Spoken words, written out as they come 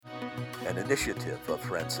an initiative of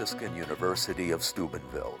Franciscan University of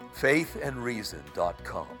Steubenville.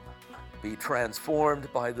 Faithandreason.com. Be transformed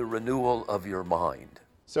by the renewal of your mind.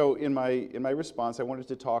 So in my response, I wanted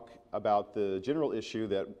to talk about the general issue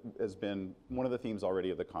that has been one of the themes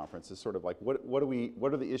already of the conference, is sort of like what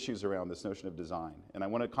are the issues around this notion of design? And I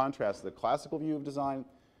want to contrast the classical view of design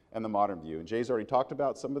and the modern view. And Jay's already talked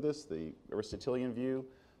about some of this, the Aristotelian view,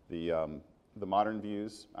 the modern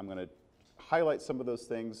views. I'm going to highlight some of those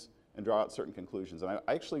things and draw out certain conclusions. And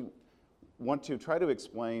I actually want to try to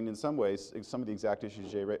explain in some ways some of the exact issues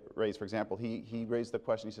Jay raised. For example, he raised the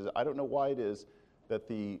question, he says, I don't know why it is that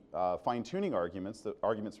the fine-tuning arguments, the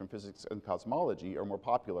arguments from physics and cosmology, are more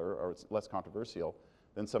popular or it's less controversial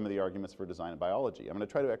than some of the arguments for design and biology. I'm going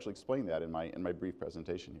to try to actually explain that in my brief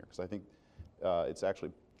presentation here, because I think it's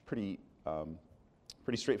actually pretty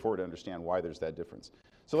straightforward to understand why there's that difference.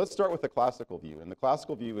 So let's start with the classical view. And the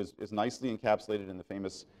classical view is nicely encapsulated in the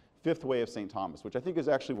famous fifth way of St. Thomas, which I think is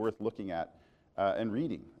actually worth looking at and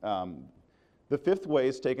reading. The fifth way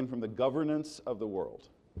is taken from the governance of the world.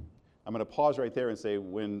 I'm going to pause right there and say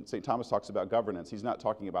when St. Thomas talks about governance, he's not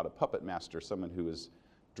talking about a puppet master, someone who is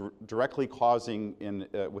directly causing,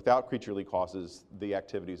 without creaturely causes, the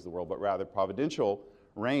activities of the world, but rather providential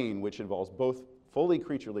reign, which involves both fully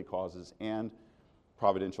creaturely causes and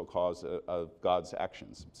providential cause of God's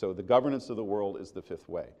actions. So the governance of the world is the fifth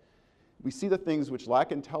way. We see the things which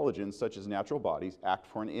lack intelligence, such as natural bodies, act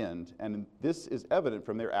for an end, and this is evident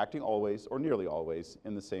from their acting always, or nearly always,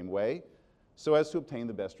 in the same way, so as to obtain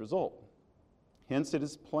the best result. Hence it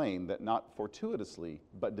is plain that not fortuitously,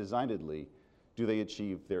 but designedly, do they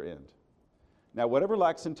achieve their end. Now, whatever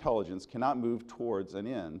lacks intelligence cannot move towards an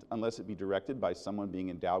end unless it be directed by someone being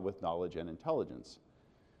endowed with knowledge and intelligence,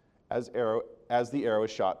 as the arrow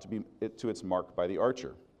is shot to its mark by the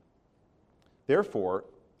archer. Therefore,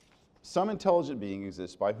 some intelligent being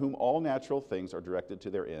exists by whom all natural things are directed to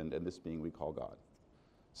their end, and this being we call God.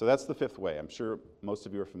 So that's the fifth way. I'm sure most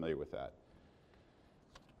of you are familiar with that.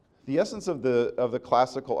 The essence of the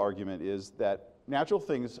classical argument is that natural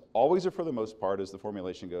things always, or for the most part, as the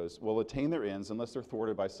formulation goes, will attain their ends unless they're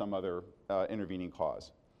thwarted by some other intervening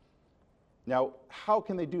cause. Now, how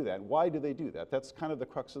can they do that? Why do they do that? That's kind of the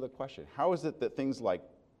crux of the question. How is it that things like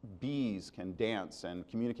bees can dance and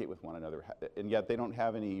communicate with one another, and yet they don't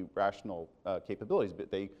have any rational capabilities, but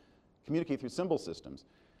they communicate through symbol systems?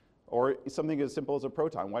 Or something as simple as a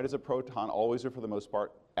proton. Why does a proton always, or for the most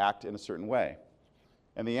part, act in a certain way?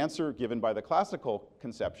 And the answer given by the classical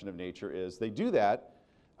conception of nature is they do that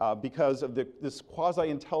because of this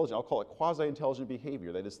quasi-intelligent, I'll call it quasi-intelligent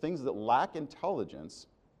behavior. That is, things that lack intelligence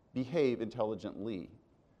behave intelligently.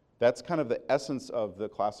 That's kind of the essence of the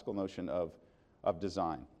classical notion of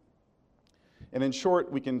design. And in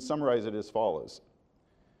short, we can summarize it as follows.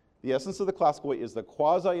 The essence of the classical way is the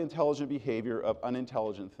quasi-intelligent behavior of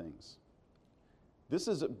unintelligent things. This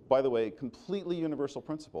is, by the way, a completely universal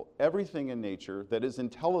principle. Everything in nature that is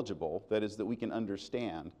intelligible, that is, that we can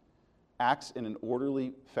understand, acts in an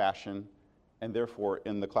orderly fashion, and therefore,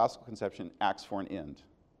 in the classical conception, acts for an end.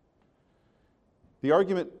 The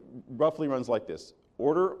argument roughly runs like this.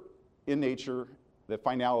 Order in nature, the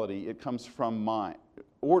finality, it comes from mind.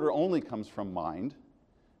 Order only comes from mind.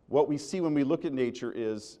 What we see when we look at nature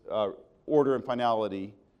is order and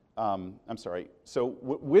finality. So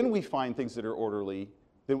when we find things that are orderly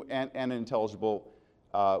and intelligible,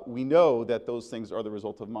 we know that those things are the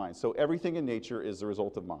result of mind. So everything in nature is the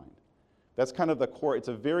result of mind. That's kind of the core. It's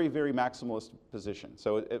a very, very maximalist position.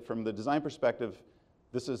 So from the design perspective,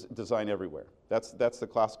 this is design everywhere. That's the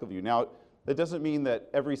classical view. Now, that doesn't mean that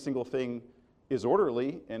every single thing is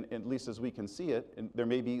orderly, and at least as we can see it. And there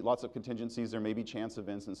may be lots of contingencies, there may be chance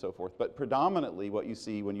events and so forth. But predominantly what you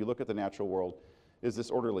see when you look at the natural world is this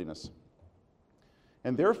orderliness.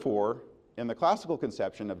 And therefore, in the classical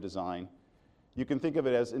conception of design, you can think of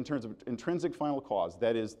it as in terms of intrinsic final cause.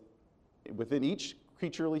 That is, within each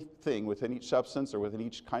creaturely thing, within each substance, or within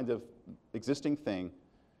each kind of existing thing,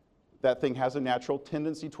 that thing has a natural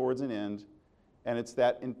tendency towards an end, and it's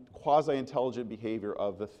that quasi-intelligent behavior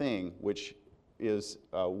of the thing which is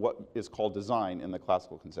what is called design in the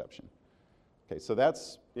classical conception. Okay, so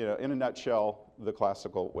that's, in a nutshell, the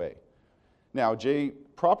classical way. Now, Jay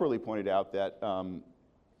properly pointed out that,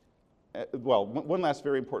 one last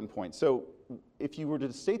very important point. So if you were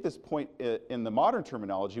to state this point in the modern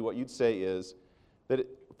terminology, what you'd say is that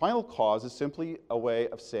final cause is simply a way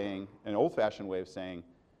of saying, an old-fashioned way of saying,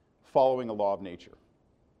 following a law of nature.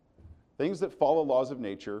 Things that follow laws of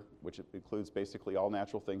nature, which includes basically all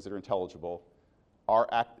natural things that are intelligible, are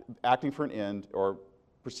acting for an end or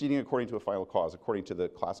proceeding according to a final cause, according to the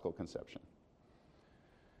classical conception.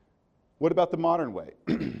 What about the modern way?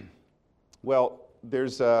 Well,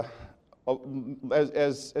 there's, as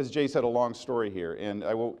Jay said, a long story here, and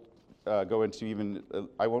I won't go into even,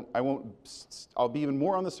 I'll be even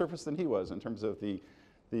more on the surface than he was in terms of the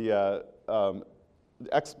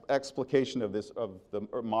explication of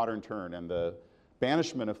the modern turn and the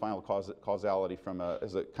banishment of final causality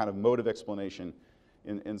as a kind of mode of explanation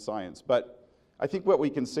in science. But I think what we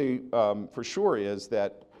can say for sure is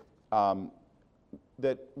that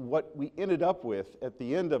that what we ended up with at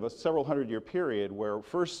the end of a several hundred-year period, where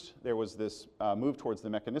first there was this move towards the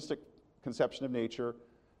mechanistic conception of nature,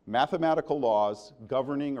 mathematical laws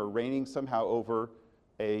governing or reigning somehow over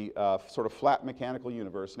a sort of flat mechanical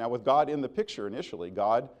universe. Now, with God in the picture initially,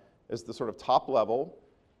 God is the sort of top level,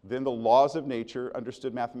 then the laws of nature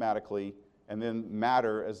understood mathematically, and then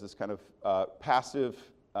matter as this kind of passive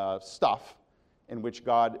stuff in which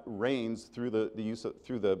God reigns through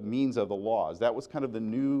the means of the laws. That was kind of the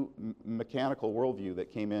new mechanical worldview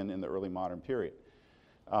that came in the early modern period.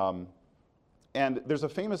 And there's a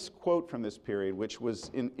famous quote from this period, which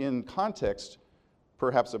was in context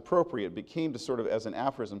perhaps appropriate, but came to sort of as an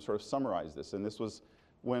aphorism sort of summarize this. And this was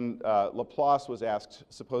when Laplace was asked,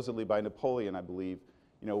 supposedly by Napoleon, I believe,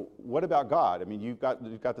 what about God? I mean, you've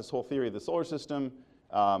got this whole theory of the solar system.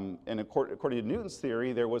 And according to Newton's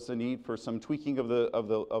theory, there was a need for some tweaking of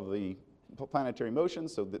the planetary motion,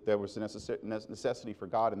 so that there was a necessity for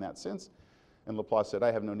God in that sense. And Laplace said,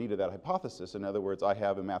 I have no need of that hypothesis. In other words, I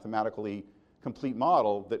have a mathematically complete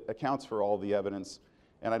model that accounts for all the evidence,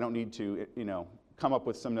 and I don't need to, come up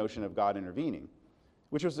with some notion of God intervening,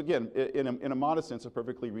 which was, again, in a modest sense, a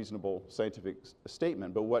perfectly reasonable scientific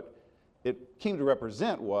statement. But what it came to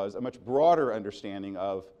represent was a much broader understanding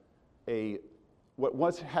of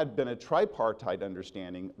what had been a tripartite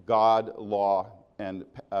understanding, God, law, and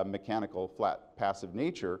mechanical, flat, passive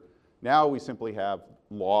nature. Now we simply have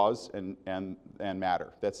laws and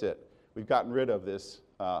matter. That's it. We've gotten rid of this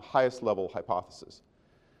highest level hypothesis.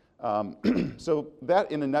 So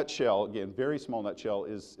that, in a nutshell, again, very small nutshell,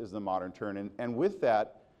 is the modern turn. And with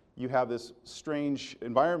that, you have this strange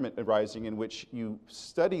environment arising in which you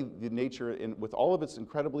study the nature with all of its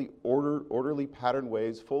incredibly orderly patterned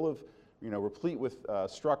ways, full of replete with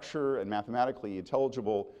structure and mathematically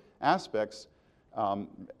intelligible aspects,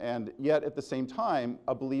 and yet at the same time,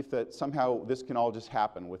 a belief that somehow this can all just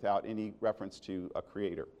happen without any reference to a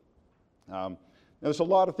creator. Now, there's a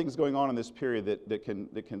lot of things going on in this period that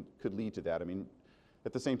could lead to that. I mean,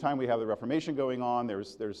 at the same time, we have the Reformation going on.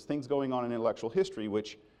 There's things going on in intellectual history,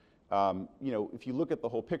 which, if you look at the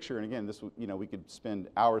whole picture, and again, this, we could spend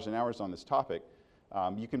hours and hours on this topic.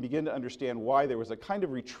 You can begin to understand why there was a kind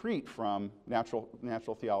of retreat from natural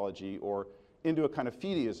theology or into a kind of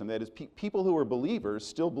fideism. That is, people who were believers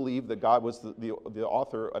still believed that God was the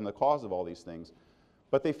author and the cause of all these things.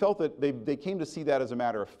 But they felt that they came to see that as a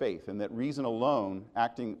matter of faith, and that reason alone,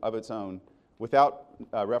 acting of its own, without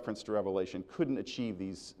reference to revelation, couldn't achieve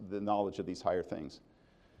the knowledge of these higher things.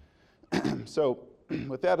 So,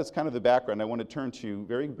 with that as kind of the background, I want to turn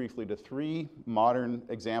very briefly to three modern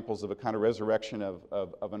examples of a kind of resurrection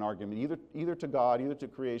of an argument, either to God, either to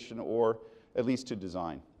creation, or at least to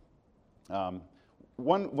design.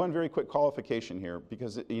 One very quick qualification here,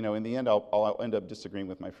 because in the end I'll end up disagreeing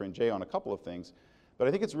with my friend Jay on a couple of things, but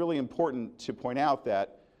I think it's really important to point out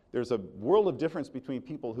that there's a world of difference between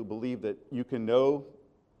people who believe that you can know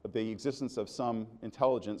the existence of some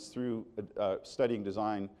intelligence through studying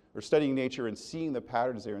design, or studying nature and seeing the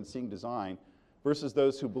patterns there and seeing design, versus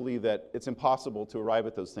those who believe that it's impossible to arrive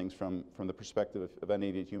at those things from the perspective of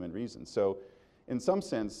unaided human reason. So in some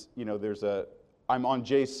sense, I'm on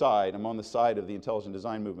Jay's side. I'm on the side of the intelligent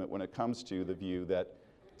design movement when it comes to the view that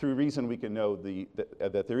through reason we can know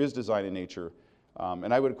that there is design in nature.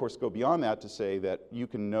 And I would, of course, go beyond that to say that you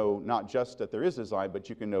can know not just that there is design, but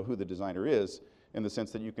you can know who the designer is, in the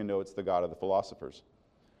sense that you can know it's the God of the philosophers.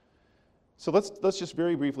 So let's just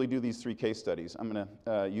very briefly do these three case studies. I'm going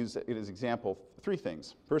to use it as example three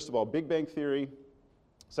things. First of all, Big Bang theory.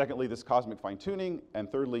 Secondly, this cosmic fine-tuning.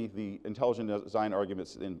 And thirdly, the intelligent design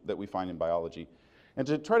arguments that we find in biology. And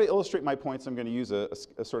to try to illustrate my points, I'm going to use a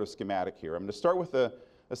sort of schematic here. I'm going to start with a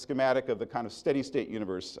schematic of the kind of steady-state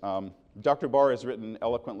universe. Dr. Barr has written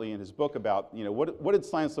eloquently in his book about, what did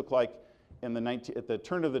science look like at the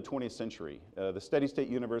turn of the 20th century. The steady-state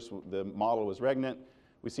universe, the model was regnant.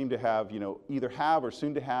 We seem to have, either have or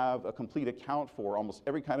soon to have a complete account for almost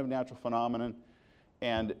every kind of natural phenomenon.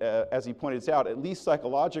 And as he pointed out, at least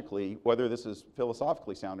psychologically, whether this is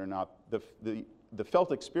philosophically sound or not, the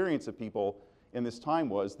felt experience of people in this time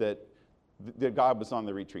was that God was on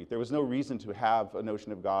the retreat. There was no reason to have a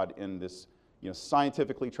notion of God in this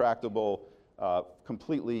scientifically tractable,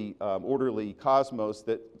 completely orderly cosmos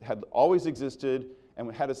that had always existed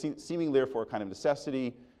and had a seeming, therefore, kind of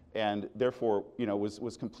necessity, and therefore,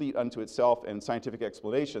 was complete unto itself, and scientific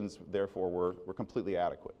explanations, therefore, were completely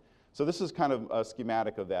adequate. So this is kind of a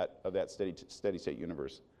schematic of that steady state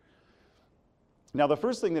universe. Now, the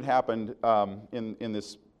first thing that happened in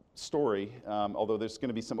this story, although there's going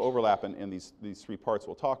to be some overlap in these three parts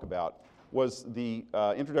we'll talk about, was the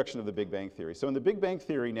introduction of the Big Bang Theory. So in the Big Bang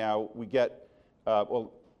Theory now, we get,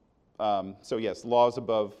 so yes, laws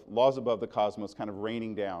above the cosmos kind of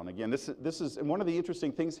raining down. Again, this is, and one of the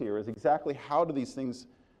interesting things here is exactly how do these things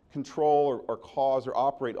control or cause or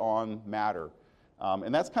operate on matter.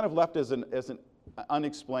 And that's kind of left as an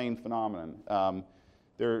unexplained phenomenon.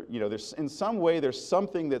 There's in some way there's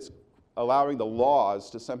something that's allowing the laws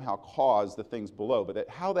to somehow cause the things below, but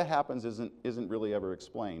how that happens isn't really ever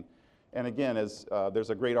explained. And again, there's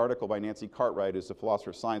a great article by Nancy Cartwright, who's a philosopher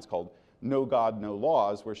of science, called "No God, No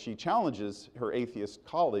Laws," where she challenges her atheist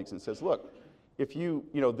colleagues and says, look, if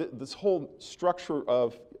this whole structure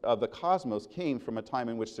of the cosmos came from a time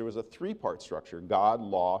in which there was a three-part structure: God,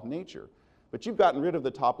 law, nature. But you've gotten rid of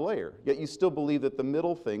the top layer, yet you still believe that the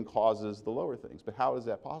middle thing causes the lower things. But how is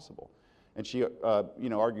that possible? And she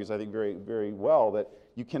argues, I think, very, very well, that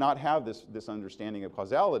you cannot have this understanding of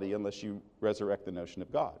causality unless you resurrect the notion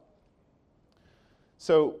of God.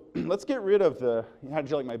 So let's get rid of how did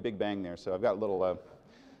you like my Big Bang there? So I've got a little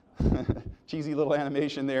cheesy little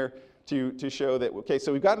animation there to show that, okay,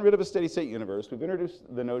 so we've gotten rid of a steady state universe. We've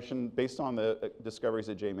introduced the notion, based on the discoveries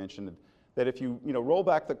that Jay mentioned, that if you roll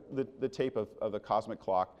back the tape of the cosmic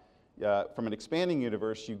clock from an expanding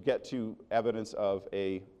universe, you get to evidence of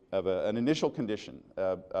an initial condition,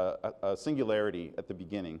 a singularity at the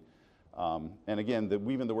beginning. And again,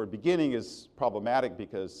 even the word beginning is problematic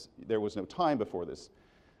because there was no time before this.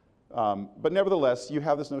 But nevertheless, you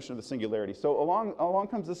have this notion of the singularity. So along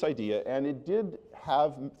comes this idea, and it did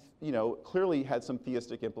have, clearly had some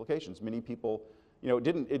theistic implications. Many people, it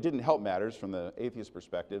didn't help matters from the atheist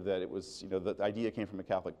perspective that it was, the idea came from a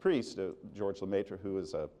Catholic priest, Georges Lemaitre, who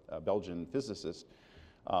is a Belgian physicist.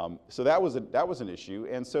 So that was an issue,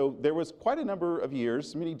 and so there was quite a number of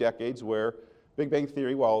years, many decades, where Big Bang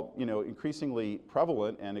Theory, while increasingly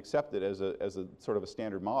prevalent and accepted as a sort of a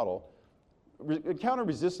standard model, encountered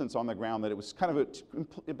resistance on the ground that it was kind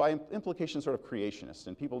of by implication sort of creationist,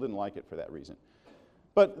 and people didn't like it for that reason.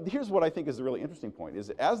 But here's what I think is the really interesting point: is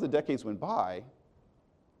as the decades went by,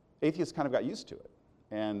 atheists kind of got used to it,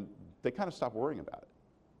 and they kind of stopped worrying about it.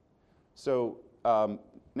 So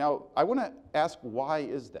now I want to ask, why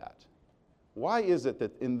is that? Why is it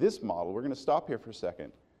that in this model, we're going to stop here for a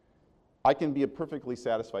second, I can be a perfectly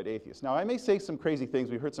satisfied atheist? Now, I may say some crazy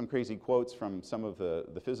things. We heard some crazy quotes from some of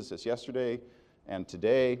the physicists yesterday and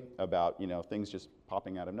today about things just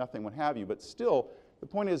popping out of nothing, what have you. But still, the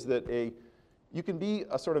point is that you can be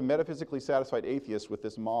a sort of metaphysically satisfied atheist with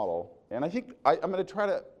this model. And I think I'm going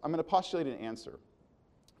to postulate an answer.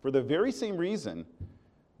 For the very same reason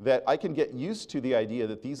that I can get used to the idea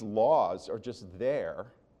that these laws are just there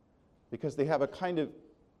because they have a kind of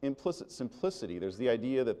implicit simplicity. There's the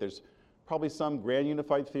idea that there's probably some grand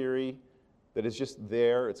unified theory that is just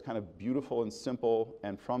there. It's kind of beautiful and simple,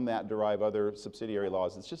 and from that derive other subsidiary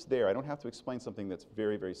laws. It's just there. I don't have to explain something that's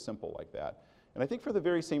very, very simple like that. And I think for the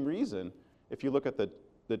very same reason, if you look at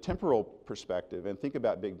the temporal perspective and think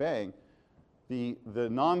about Big Bang, the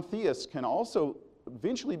non-theists can also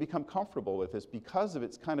eventually become comfortable with this because of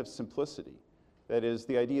its kind of simplicity. That is,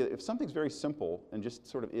 the idea that if something's very simple and just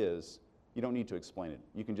sort of is, you don't need to explain it.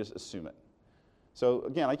 You can just assume it. So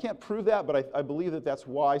again, I can't prove that, but I believe that that's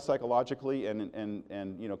why psychologically and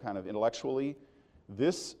kind of intellectually,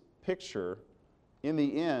 this picture, in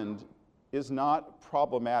the end, is not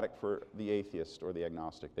problematic for the atheist or the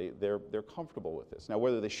agnostic. They're comfortable with this. Now,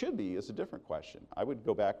 whether they should be is a different question. I would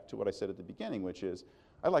go back to what I said at the beginning, which is,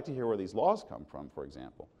 I'd like to hear where these laws come from, for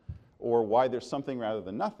example, or why there's something rather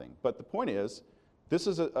than nothing. But the point is, this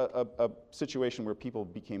is a situation where people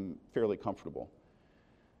became fairly comfortable.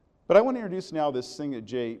 But I want to introduce now this thing that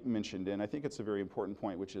Jay mentioned, and I think it's a very important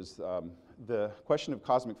point, which is the question of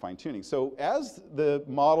cosmic fine-tuning. So as the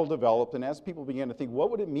model developed and as people began to think,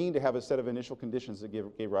 what would it mean to have a set of initial conditions that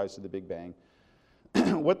gave rise to the Big Bang?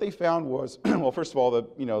 What they found was, well, first of all,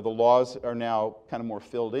 the laws are now kind of more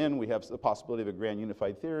filled in. We have the possibility of a grand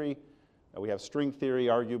unified theory. We have string theory,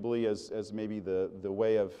 arguably, as maybe the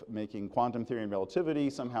way of making quantum theory and relativity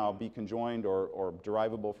somehow be conjoined or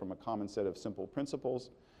derivable from a common set of simple principles.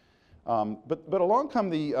 But along come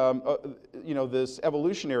this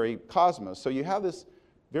evolutionary cosmos. So you have this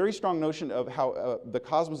very strong notion of how the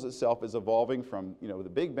cosmos itself is evolving from the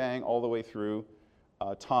Big Bang all the way through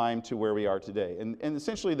time to where we are today. And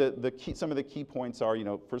essentially some of the key points are,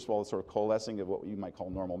 first of all, the sort of coalescing of what you might call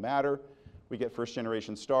normal matter. We get first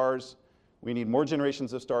generation stars. We need more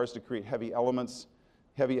generations of stars to create heavy elements.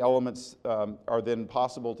 Heavy elements are then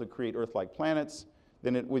possible to create Earth-like planets.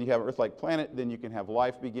 Then when you have an Earth-like planet, then you can have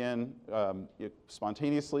life begin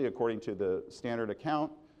spontaneously according to the standard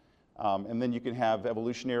account. And then you can have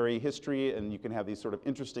evolutionary history, and you can have these sort of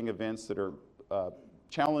interesting events that are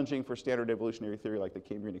challenging for standard evolutionary theory, like the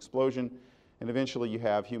Cambrian explosion. And eventually you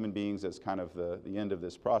have human beings as kind of the end of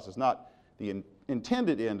this process. Not the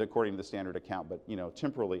intended end according to the standard account, but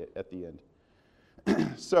temporally at the end.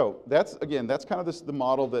 So that's kind of the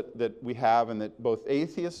model that we have, and that both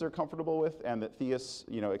atheists are comfortable with, and that theists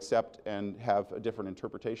accept and have a different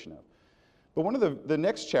interpretation of. But one of the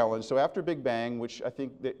next challenge, so after Big Bang, which I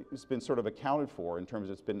think that has been sort of accounted for in terms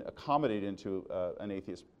of it's been accommodated into an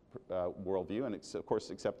atheist worldview, and it's of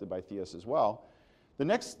course accepted by theists as well. The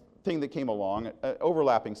next thing that came along,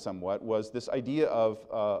 overlapping somewhat, was this idea of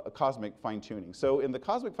a cosmic fine-tuning. So in the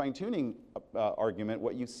cosmic fine-tuning argument,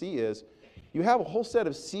 what you see is you have a whole set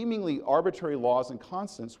of seemingly arbitrary laws and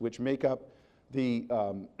constants which make up the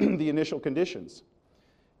initial conditions.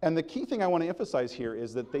 And the key thing I want to emphasize here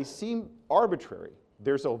is that they seem arbitrary.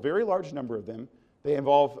 There's a very large number of them. They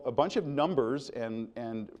involve a bunch of numbers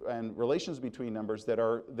and relations between numbers that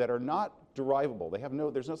are not derivable.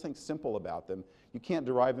 There's nothing simple about them. You can't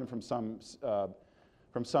derive them from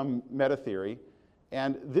some meta theory.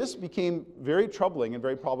 And this became very troubling and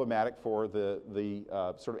very problematic for the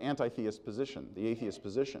sort of anti-theist position, the atheist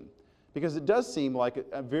position, because it does seem like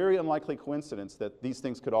a very unlikely coincidence that these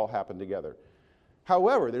things could all happen together.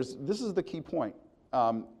 However, this is the key point.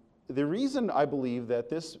 The reason I believe that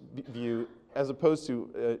this view, as opposed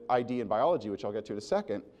to ID in biology, which I'll get to in a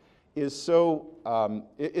second, is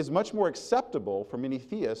much more acceptable for many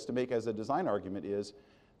theists to make as a design argument is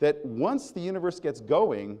that once the universe gets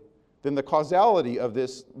going, then the causality of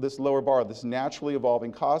this lower bar, this naturally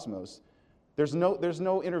evolving cosmos, there's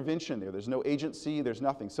no intervention there. There's no agency. There's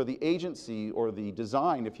nothing. So the agency, or the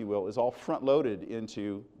design, if you will, is all front-loaded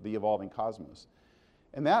into the evolving cosmos.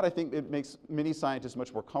 And that, I think, it makes many scientists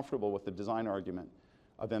much more comfortable with the design argument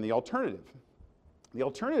than the alternative. The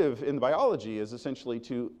alternative in biology is essentially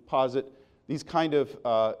to posit these kind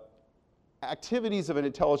of activities of an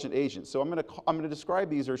intelligent agent. So I'm going to describe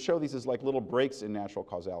these or show these as like little breaks in natural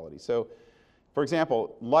causality. So, for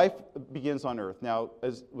example, life begins on Earth. Now,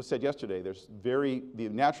 as was said yesterday, the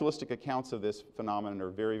naturalistic accounts of this phenomenon are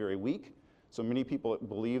very, very weak. So many people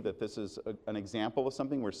believe that this is an example of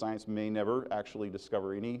something where science may never actually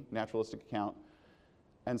discover any naturalistic account.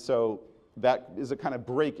 And so that is a kind of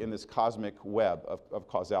break in this cosmic web of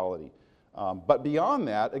causality. But beyond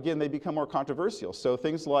that, again, they become more controversial. So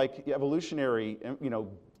things like evolutionary,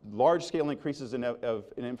 large-scale increases in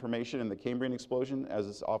information in the Cambrian explosion, as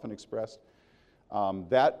is often expressed,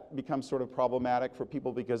 that becomes sort of problematic for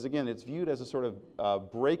people because, again, it's viewed as a sort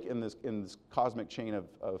of break in this cosmic chain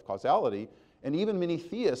of causality. And even many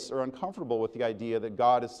theists are uncomfortable with the idea that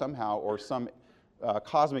God is somehow, or some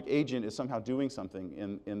cosmic agent is somehow doing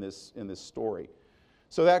something in this story.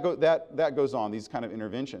 So that goes on, these kind of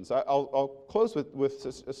interventions. I'll close with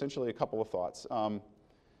essentially a couple of thoughts.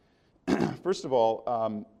 First of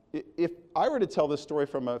all, if I were to tell this story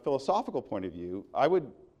from a philosophical point of view, I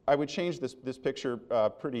would change this picture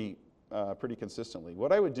pretty consistently.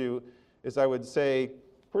 What I would do is I would say,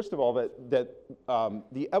 first of all, that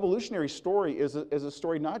the evolutionary story is a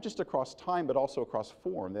story not just across time, but also across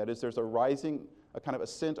form. That is, there's a kind of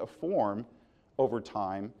ascent of form over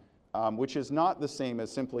time, which is not the same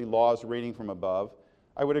as simply laws raining from above.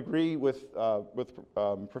 I would agree with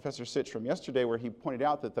Professor Sitch from yesterday, where he pointed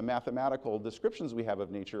out that the mathematical descriptions we have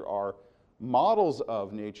of nature are models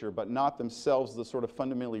of nature, but not themselves the sort of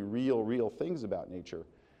fundamentally real things about nature.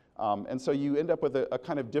 And so you end up with a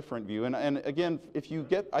kind of different view. And again,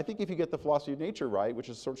 I think if you get the philosophy of nature right, which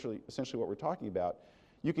is essentially what we're talking about,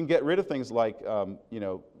 you can get rid of things like,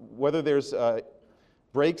 whether there's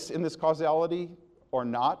breaks in this causality or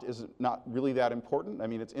not is not really that important. I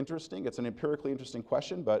mean, it's interesting. It's an empirically interesting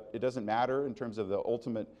question, but it doesn't matter in terms of the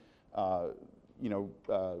ultimate,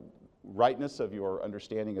 rightness of your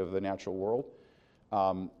understanding of the natural world.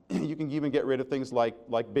 You can even get rid of things like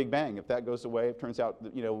Big Bang. If that goes away, it turns out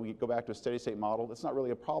that, we go back to a steady state model. That's not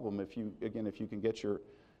really a problem if you can get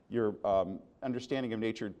your understanding of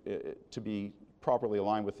nature to be properly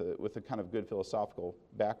aligned with a kind of good philosophical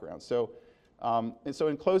background. So, and so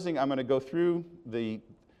in closing, I'm going to go through the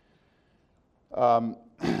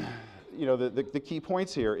key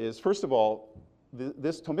points here. Is first of all,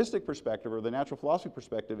 this Thomistic perspective, or the natural philosophy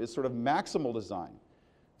perspective, is sort of maximal design.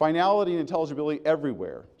 Finality and intelligibility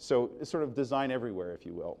everywhere. So it's sort of design everywhere, if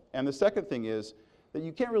you will. And the second thing is that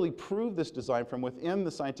you can't really prove this design from within the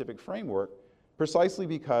scientific framework precisely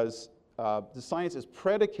because the science is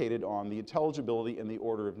predicated on the intelligibility and the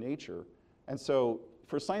order of nature. And so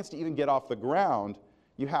for science to even get off the ground,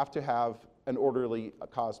 you have to have an orderly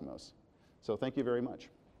cosmos. So thank you very much.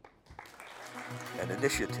 An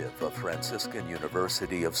initiative of Franciscan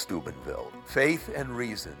University of Steubenville.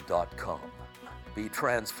 Faithandreason.com. Be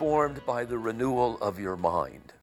transformed by the renewal of your mind.